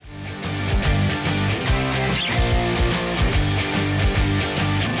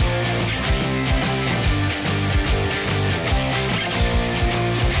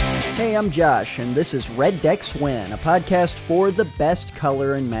I'm Josh, and this is Red Decks Win, a podcast for the best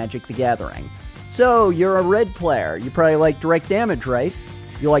color in Magic the Gathering. So, you're a red player. You probably like direct damage, right?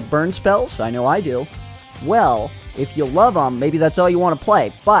 You like burn spells? I know I do. Well, if you love them, maybe that's all you want to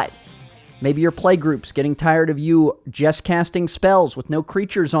play, but maybe your playgroup's getting tired of you just casting spells with no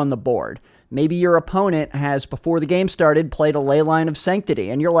creatures on the board. Maybe your opponent has, before the game started, played a Leyline of Sanctity,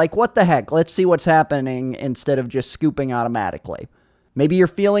 and you're like, what the heck, let's see what's happening instead of just scooping automatically. Maybe you're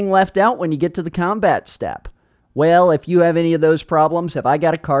feeling left out when you get to the combat step. Well, if you have any of those problems, have I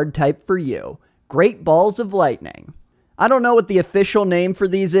got a card type for you. Great Balls of Lightning. I don't know what the official name for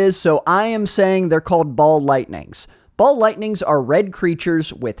these is, so I am saying they're called Ball Lightnings. Ball Lightnings are red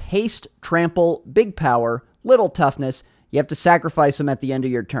creatures with haste, trample, big power, little toughness. You have to sacrifice them at the end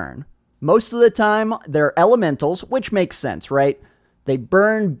of your turn. Most of the time, they're elementals, which makes sense, right? They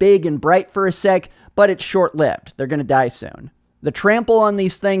burn big and bright for a sec, but it's short-lived. They're going to die soon. The trample on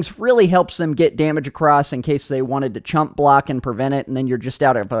these things really helps them get damage across in case they wanted to chump block and prevent it, and then you're just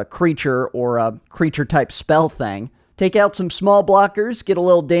out of a creature or a creature-type spell thing. Take out some small blockers, get a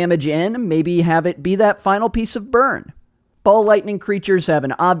little damage in, maybe have it be that final piece of burn. Ball Lightning creatures have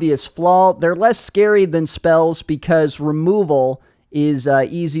an obvious flaw. They're less scary than spells because removal is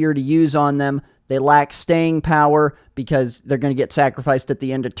easier to use on them. They lack staying power because they're going to get sacrificed at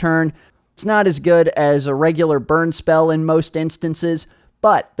the end of turn. It's not as good as a regular burn spell in most instances,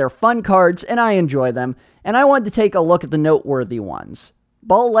 but they're fun cards and I enjoy them, and I wanted to take a look at the noteworthy ones.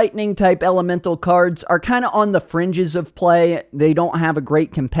 Ball Lightning type elemental cards are kind of on the fringes of play. They don't have a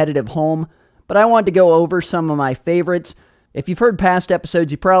great competitive home, but I wanted to go over some of my favorites. If you've heard past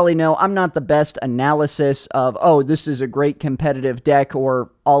episodes, you probably know I'm not the best analysis of, oh, this is a great competitive deck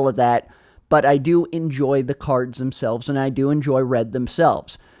or all of that, but I do enjoy the cards themselves and I do enjoy red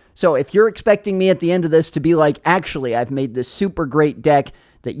themselves. So if you're expecting me at the end of this to be like, actually, I've made this super great deck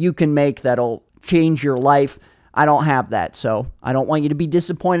that you can make that'll change your life, I don't have that, so I don't want you to be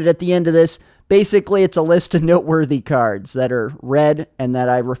disappointed at the end of this. Basically, it's a list of noteworthy cards that are red and that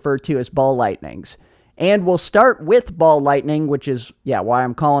I refer to as Ball Lightnings. And we'll start with Ball Lightning, which is, why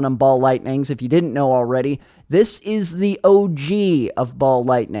I'm calling them Ball Lightnings, if you didn't know already. This is the OG of Ball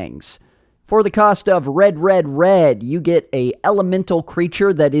Lightnings. For the cost of red, you get a elemental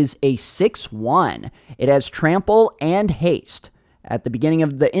creature that is a 6/1. It has trample and haste. At the beginning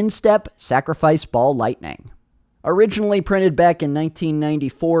of the instep, sacrifice Ball Lightning. Originally printed back in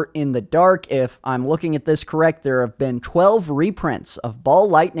 1994 in the dark, if I'm looking at this correct, there have been 12 reprints of Ball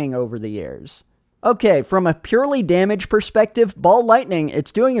Lightning over the years. Okay, from a purely damage perspective, Ball Lightning,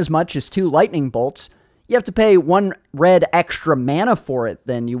 it's doing as much as 2 lightning bolts. You have to pay 1 red extra mana for it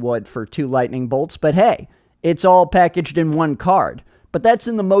than you would for 2 lightning bolts, but hey, it's all packaged in 1 card. But that's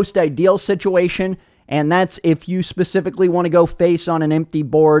in the most ideal situation, and that's if you specifically want to go face on an empty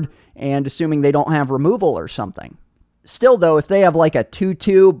board and assuming they don't have removal or something. Still though, if they have like a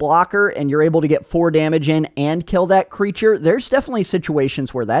 2/2 blocker and you're able to get 4 damage in and kill that creature, there's definitely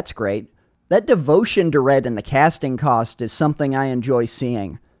situations where that's great. That devotion to red and the casting cost is something I enjoy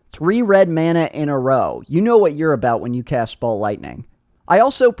seeing. 3 red mana in a row. You know what you're about when you cast Ball Lightning. I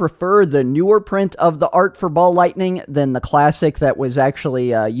also prefer the newer print of the art for Ball Lightning than the classic that was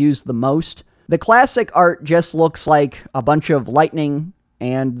actually used the most. The classic art just looks like a bunch of lightning,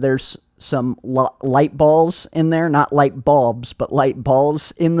 and there's some light balls in there. Not light bulbs, but light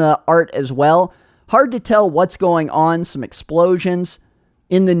balls in the art as well. Hard to tell what's going on, some explosions.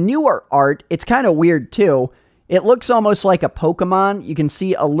 In the newer art, it's kind of weird too. It looks almost like a Pokemon. You can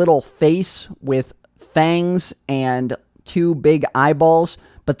see a little face with fangs and 2 big eyeballs,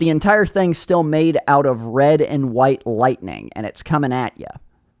 but the entire thing's still made out of red and white lightning, and it's coming at you.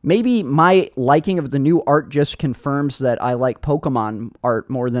 Maybe my liking of the new art just confirms that I like Pokemon art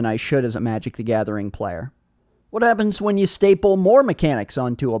more than I should as a Magic the Gathering player. What happens when you staple more mechanics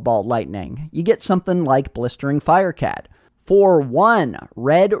onto a Ball Lightning? You get something like Blistering Firecat. For 1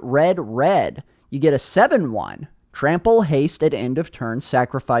 red, you get a 7/1. Trample, haste at end of turn,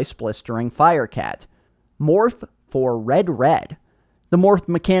 sacrifice Blistering Firecat. Morph for red. The morph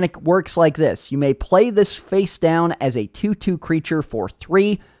mechanic works like this. You may play this face down as a 2/2 creature for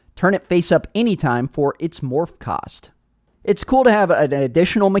 3. Turn it face up anytime for its morph cost. It's cool to have an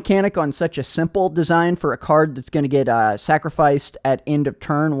additional mechanic on such a simple design for a card that's going to get sacrificed at end of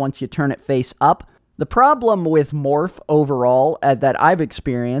turn once you turn it face up. The problem with Morph overall that I've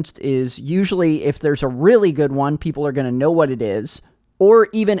experienced is usually if there's a really good one, people are going to know what it is. Or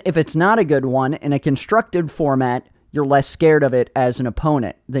even if it's not a good one, in a constructed format, you're less scared of it as an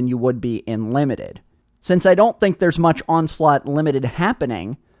opponent than you would be in Limited. Since I don't think there's much Onslaught Limited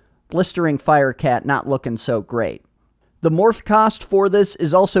happening, Blistering Firecat not looking so great. The morph cost for this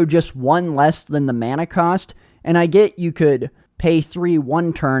is also just 1 less than the mana cost, and I get you could pay 3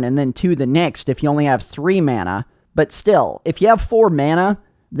 one turn and then 2 the next if you only have 3 mana, but still, if you have 4 mana,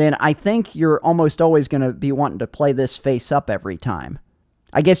 then I think you're almost always going to be wanting to play this face up every time.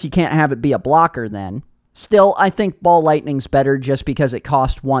 I guess you can't have it be a blocker then. Still, I think Ball Lightning's better just because it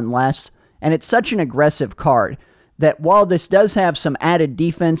costs 1 less, and it's such an aggressive card that while this does have some added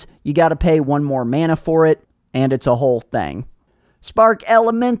defense, you gotta pay 1 more mana for it, and it's a whole thing. Spark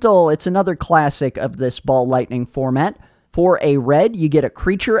Elemental, it's another classic of this Ball Lightning format. For a red, you get a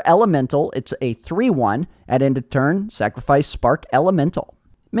creature elemental. It's a 3/1. At end of turn, sacrifice Spark Elemental.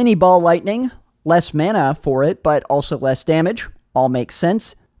 Mini Ball Lightning, less mana for it, but also less damage. All makes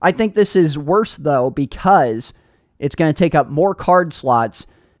sense. I think this is worse, though, because it's going to take up more card slots.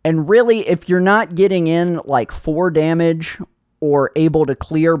 And really, if you're not getting in like 4 damage or able to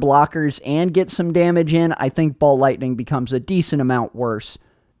clear blockers and get some damage in, I think Ball Lightning becomes a decent amount worse.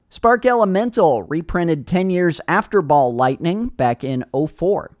 Spark Elemental, reprinted 10 years after Ball Lightning back in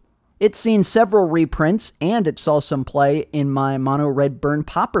 2004. It's seen several reprints, and it saw some play in my Mono Red Burn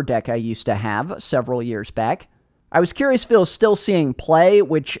Pauper deck I used to have several years back. I was curious if it was still seeing play,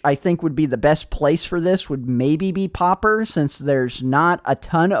 which I think would be the best place for this would maybe be Pauper, since there's not a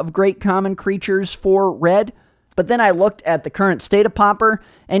ton of great common creatures for red. But then I looked at the current state of Pauper,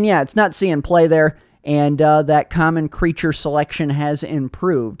 and yeah, it's not seeing play there, and that common creature selection has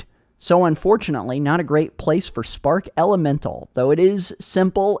improved. So unfortunately, not a great place for Spark Elemental, though it is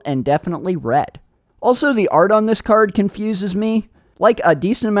simple and definitely red. Also, the art on this card confuses me. Like a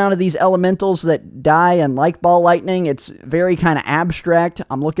decent amount of these elementals that die and like Ball Lightning, it's very kind of abstract.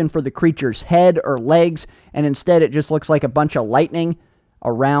 I'm looking for the creature's head or legs, and instead it just looks like a bunch of lightning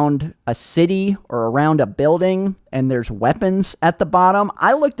around a city or around a building, and there's weapons at the bottom.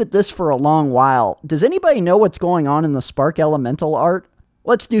 I looked at this for a long while. Does anybody know what's going on in the Spark Elemental art?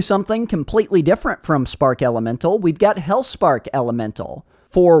 Let's do something completely different from Spark Elemental. We've got Hellspark Elemental.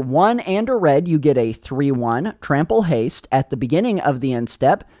 For 1 and a red, you get a 3/1 Trample Haste at the beginning of the end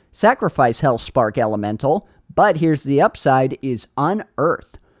step. Sacrifice Hellspark Elemental, but here's the upside is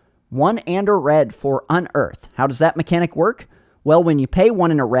Unearth. 1 and a red for Unearth. How does that mechanic work? Well, when you pay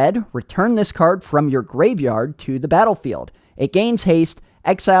 1 and a red, return this card from your graveyard to the battlefield. It gains haste,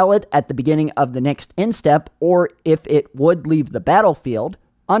 exile it at the beginning of the next end step, or if it would leave the battlefield,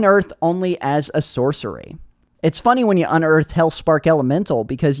 unearth only as a sorcery. It's funny when you unearth Hellspark Elemental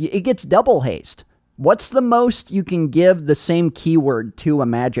because it gets double haste. What's the most you can give the same keyword to a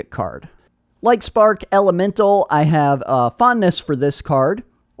magic card? Like Spark Elemental, I have a fondness for this card,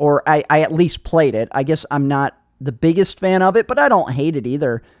 or I at least played it. I guess I'm not the biggest fan of it, but I don't hate it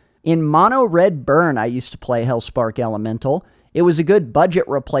either. In Mono Red Burn, I used to play Hellspark Elemental. It was a good budget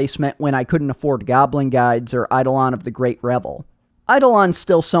replacement when I couldn't afford Goblin Guides or Eidolon of the Great Revel. Eidolon's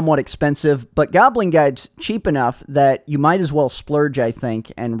still somewhat expensive, but Goblin Guide's cheap enough that you might as well splurge, I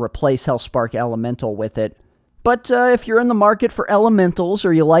think, and replace Hellspark Elemental with it. But if you're in the market for elementals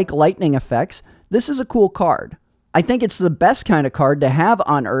or you like lightning effects, this is a cool card. I think it's the best kind of card to have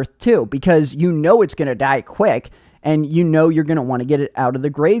on Earth, too, because you know it's going to die quick, and you know you're going to want to get it out of the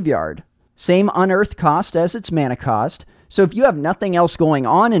graveyard. Same unearth cost as its mana cost, so if you have nothing else going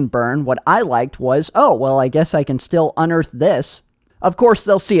on in Burn, what I liked was, oh, well, I guess I can still unearth this. Of course,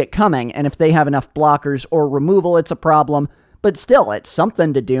 they'll see it coming, and if they have enough blockers or removal, it's a problem, but still, it's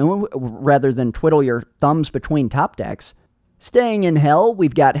something to do rather than twiddle your thumbs between top decks. Staying in Hell,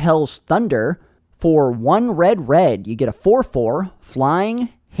 we've got Hell's Thunder. For 1 red, you get a 4/4 Flying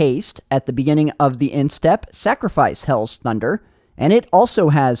Haste at the beginning of the end step, sacrifice Hell's Thunder, and it also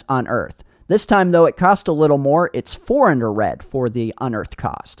has Unearth. This time, though, it cost a little more. It's 4 and a red for the Unearth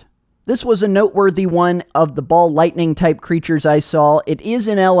cost. This was a noteworthy one of the Ball Lightning type creatures I saw. It is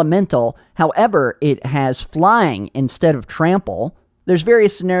an elemental, however, it has flying instead of trample. There's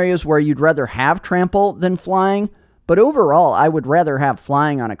various scenarios where you'd rather have trample than flying, but overall, I would rather have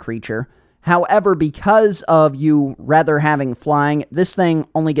flying on a creature. However, because of you rather having flying, this thing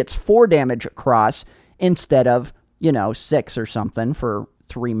only gets 4 damage across instead of, 6 or something for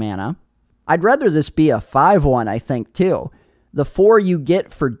 3 mana. I'd rather this be a 5/1, I think, too. The 4 you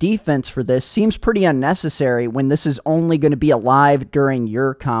get for defense for this seems pretty unnecessary when this is only going to be alive during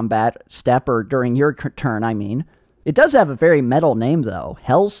your combat step, or during your turn, I mean. It does have a very metal name, though,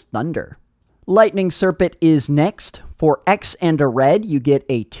 Hell's Thunder. Lightning Serpent is next. For X and a red, you get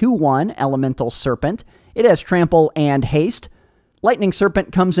a 2/1 Elemental Serpent. It has Trample and Haste. Lightning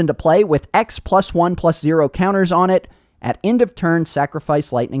Serpent comes into play with X +1/+0 counters on it. At end of turn,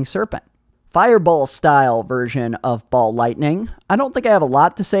 sacrifice Lightning Serpent. Fireball style version of Ball Lightning. I don't think I have a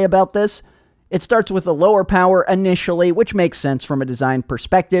lot to say about this. It starts with a lower power initially, which makes sense from a design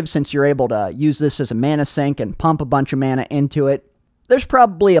perspective since you're able to use this as a mana sink and pump a bunch of mana into it. There's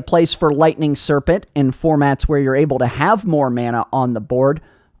probably a place for Lightning Serpent in formats where you're able to have more mana on the board.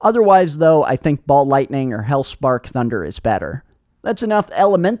 Otherwise, though, I think Ball Lightning or Hellspark Thunder is better. That's enough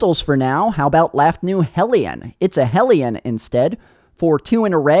elementals for now. How about Lafnu Hellion? It's a Hellion instead. For 2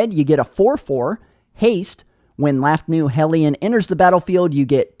 in a red, you get a 4/4 haste. When Lafnu Hellion enters the battlefield, you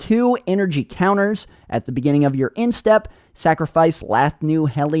get 2 energy counters. At the beginning of your instep, sacrifice Lafnu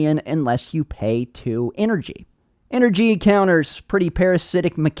Hellion unless you pay 2 energy. Energy counters, pretty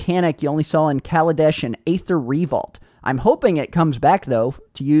parasitic mechanic you only saw in Kaladesh and Aether Revolt. I'm hoping it comes back, though,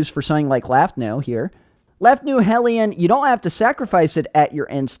 to use for something like Lafnu here. Lafnu Hellion, you don't have to sacrifice it at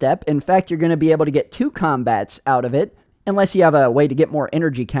your end step. In fact, you're going to be able to get 2 combats out of it, unless you have a way to get more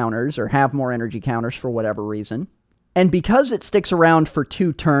energy counters or have more energy counters for whatever reason. And because it sticks around for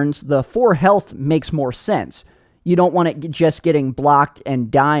 2 turns, the 4 health makes more sense. You don't want it just getting blocked and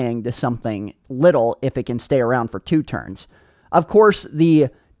dying to something little if it can stay around for 2 turns. Of course, the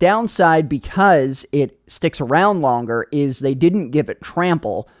downside, because it sticks around longer, is they didn't give it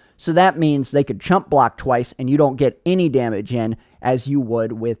trample, so that means they could chump block twice and you don't get any damage in as you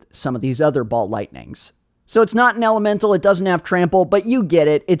would with some of these other Ball Lightnings. So it's not an elemental, it doesn't have trample, but you get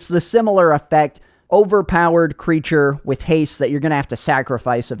it. It's the similar effect, overpowered creature with haste that you're going to have to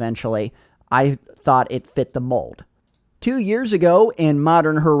sacrifice eventually. I thought it fit the mold. 2 years ago in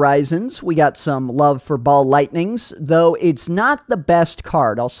Modern Horizons, we got some love for Ball Lightnings, though it's not the best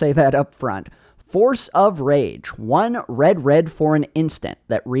card, I'll say that up front. Force of Rage, 1 red for an instant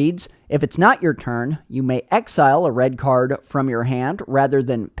that reads, if it's not your turn, you may exile a red card from your hand rather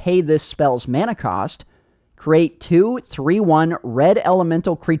than pay this spell's mana cost. Create 2 3/1 red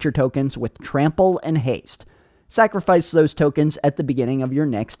elemental creature tokens with trample and haste. Sacrifice those tokens at the beginning of your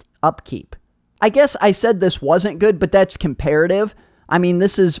next upkeep. I guess I said this wasn't good, but that's comparative. I mean,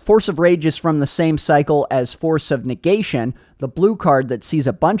 this is Force of Rage is from the same cycle as Force of Negation, the blue card that sees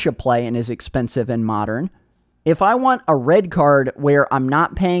a bunch of play and is expensive in Modern. If I want a red card where I'm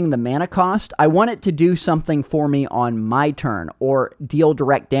not paying the mana cost, I want it to do something for me on my turn or deal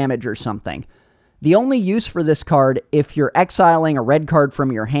direct damage or something. The only use for this card, if you're exiling a red card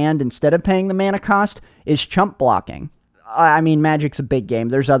from your hand instead of paying the mana cost, is chump blocking. I mean, Magic's a big game.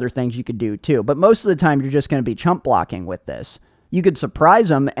 There's other things you could do too, but most of the time you're just going to be chump blocking with this. You could surprise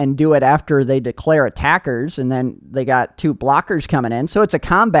them and do it after they declare attackers, and then they got 2 blockers coming in, so it's a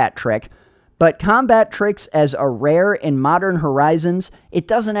combat trick. But combat tricks as a rare in Modern Horizons, it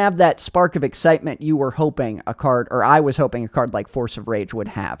doesn't have that spark of excitement you were hoping a card, or I was hoping a card like Force of Rage would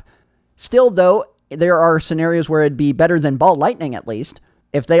have. Still, though, there are scenarios where it'd be better than Ball Lightning, at least.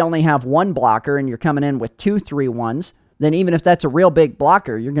 If they only have 1 blocker and you're coming in with 2 3/1s, then even if that's a real big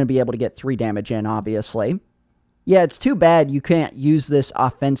blocker, you're going to be able to get 3 damage in, obviously. Yeah, it's too bad you can't use this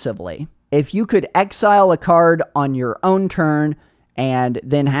offensively. If you could exile a card on your own turn and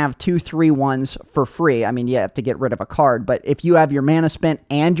then have 2 3/1s for free, I mean, you have to get rid of a card, but if you have your mana spent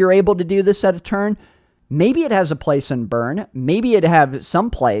and you're able to do this at a turn, maybe it has a place in Burn, maybe it have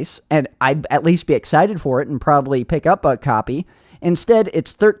some place, and I'd at least be excited for it and probably pick up a copy. Instead,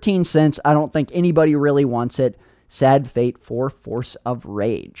 it's 13 cents. I don't think anybody really wants it. Sad fate for Force of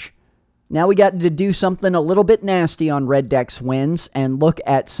Rage. Now we got to do something a little bit nasty on Red Dex wins and look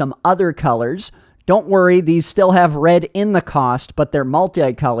at some other colors. Don't worry, these still have red in the cost, but they're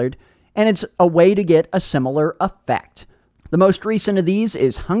multicolored, and it's a way to get a similar effect. The most recent of these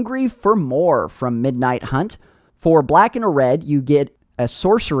is Hungry for More from Midnight Hunt. For black and a red, you get a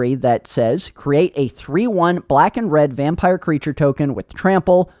sorcery that says, create a 3/1 black and red vampire creature token with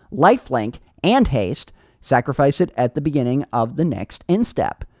trample, lifelink, and haste. Sacrifice it at the beginning of the next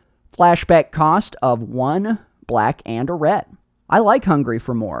instep. Flashback cost of 1 black and a red. I like Hungry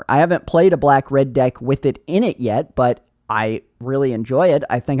for More. I haven't played a black-red deck with it in it yet, but I really enjoy it.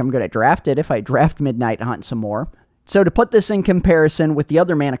 I think I'm going to draft it if I draft Midnight Hunt some more. So to put this in comparison with the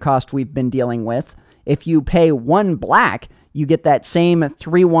other mana cost we've been dealing with, if you pay 1 black, you get that same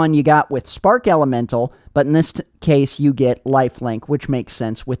 3/1 you got with Spark Elemental, but in this case you get Lifelink, which makes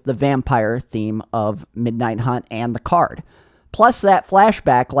sense with the vampire theme of Midnight Hunt and the card. Plus that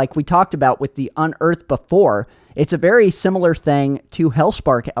flashback, like we talked about with the Unearthed before, it's a very similar thing to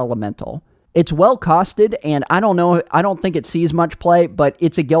Hellspark Elemental. It's well costed, and I don't think it sees much play, but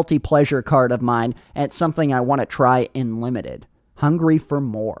it's a guilty pleasure card of mine, and it's something I want to try in Limited. Hungry for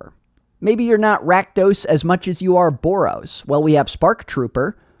More. Maybe you're not Rakdos as much as you are Boros. Well, we have Spark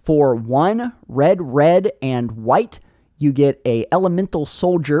Trooper. For 1 red, and white, you get a Elemental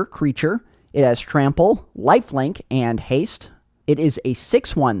Soldier creature. It has Trample, Lifelink, and Haste. It is a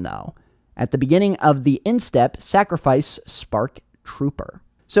 6/1, though. At the beginning of the instep, sacrifice Spark Trooper.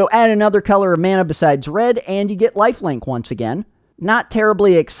 So add another color of mana besides red, and you get lifelink once again. Not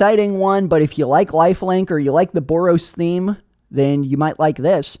terribly exciting one, but if you like lifelink or you like the Boros theme, then you might like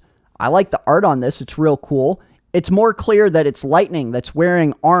this. I like the art on this. It's real cool. It's more clear that it's lightning that's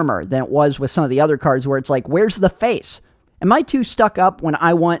wearing armor than it was with some of the other cards where it's like, where's the face? Am I too stuck up when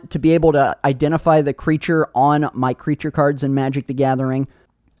I want to be able to identify the creature on my creature cards in Magic the Gathering?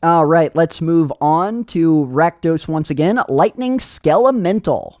 All right, let's move on to Rakdos once again. Lightning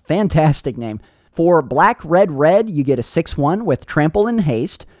Skelemental. Fantastic name. For black, red, red, you get a 6/1 with Trample and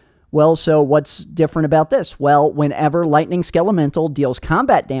Haste. Well, so what's different about this? Well, whenever Lightning Skelemental deals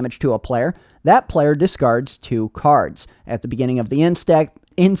combat damage to a player, that player discards 2 cards. At the beginning of the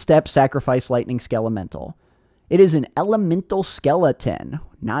instep, sacrifice Lightning Skelemental. It is an elemental skeleton.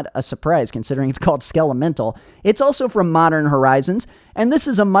 Not a surprise, considering it's called Skelemental. It's also from Modern Horizons, and this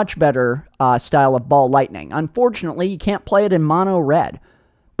is a much better style of ball lightning. Unfortunately, you can't play it in mono red.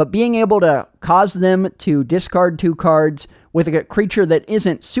 But being able to cause them to discard 2 cards with a creature that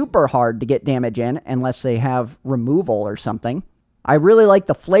isn't super hard to get damage in, unless they have removal or something. I really like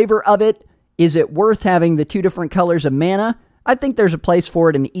the flavor of it. Is it worth having the 2 different colors of mana? I think there's a place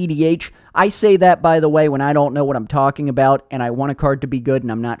for it in EDH. I say that, by the way, when I don't know what I'm talking about, and I want a card to be good,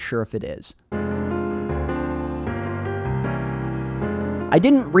 and I'm not sure if it is. I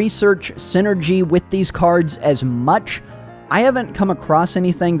didn't research synergy with these cards as much. I haven't come across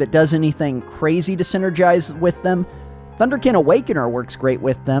anything that does anything crazy to synergize with them. Thunderkin Awakener works great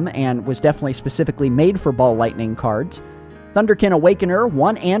with them and was definitely specifically made for ball lightning cards. Thunderkin Awakener,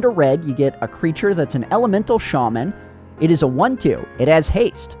 1 and a red, you get a creature that's an elemental shaman. It is a 1/2. It has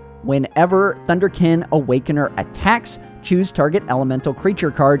haste. Whenever Thunderkin Awakener attacks, choose target elemental creature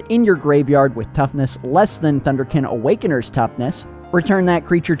card in your graveyard with toughness less than Thunderkin Awakener's toughness. Return that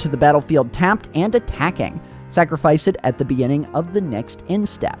creature to the battlefield tapped and attacking. Sacrifice it at the beginning of the next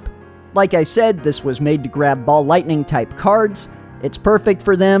instep. Like I said, this was made to grab ball lightning type cards. It's perfect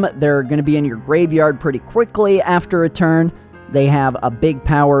for them. They're going to be in your graveyard pretty quickly after a turn. They have a big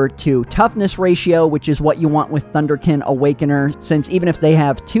power to toughness ratio, which is what you want with Thunderkin Awakener, since even if they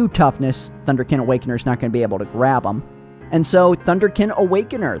have 2 toughness, Thunderkin Awakener is not going to be able to grab them. And so, Thunderkin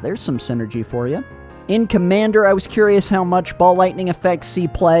Awakener, there's some synergy for you. In Commander, I was curious how much ball lightning effects see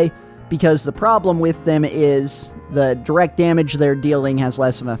play, because the problem with them is the direct damage they're dealing has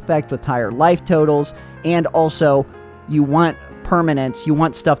less of an effect with higher life totals, and also you want permanence, you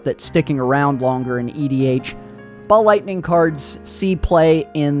want stuff that's sticking around longer in EDH. Ball lightning cards see play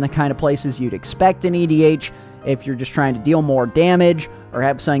in the kind of places you'd expect in EDH. If you're just trying to deal more damage, or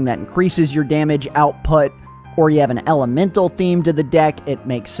have something that increases your damage output, or you have an elemental theme to the deck, it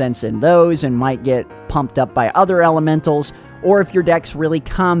makes sense in those and might get pumped up by other elementals. Or if your deck's really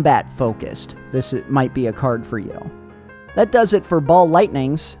combat focused, this might be a card for you. That does it for ball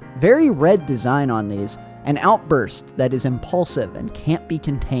lightnings. Very red design on these. An outburst that is impulsive and can't be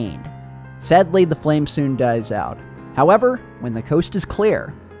contained. Sadly, the flame soon dies out. However, when the coast is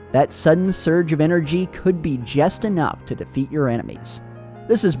clear, that sudden surge of energy could be just enough to defeat your enemies.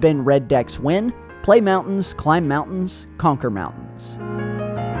 This has been Red Dex Win. Play mountains, climb mountains, conquer mountains.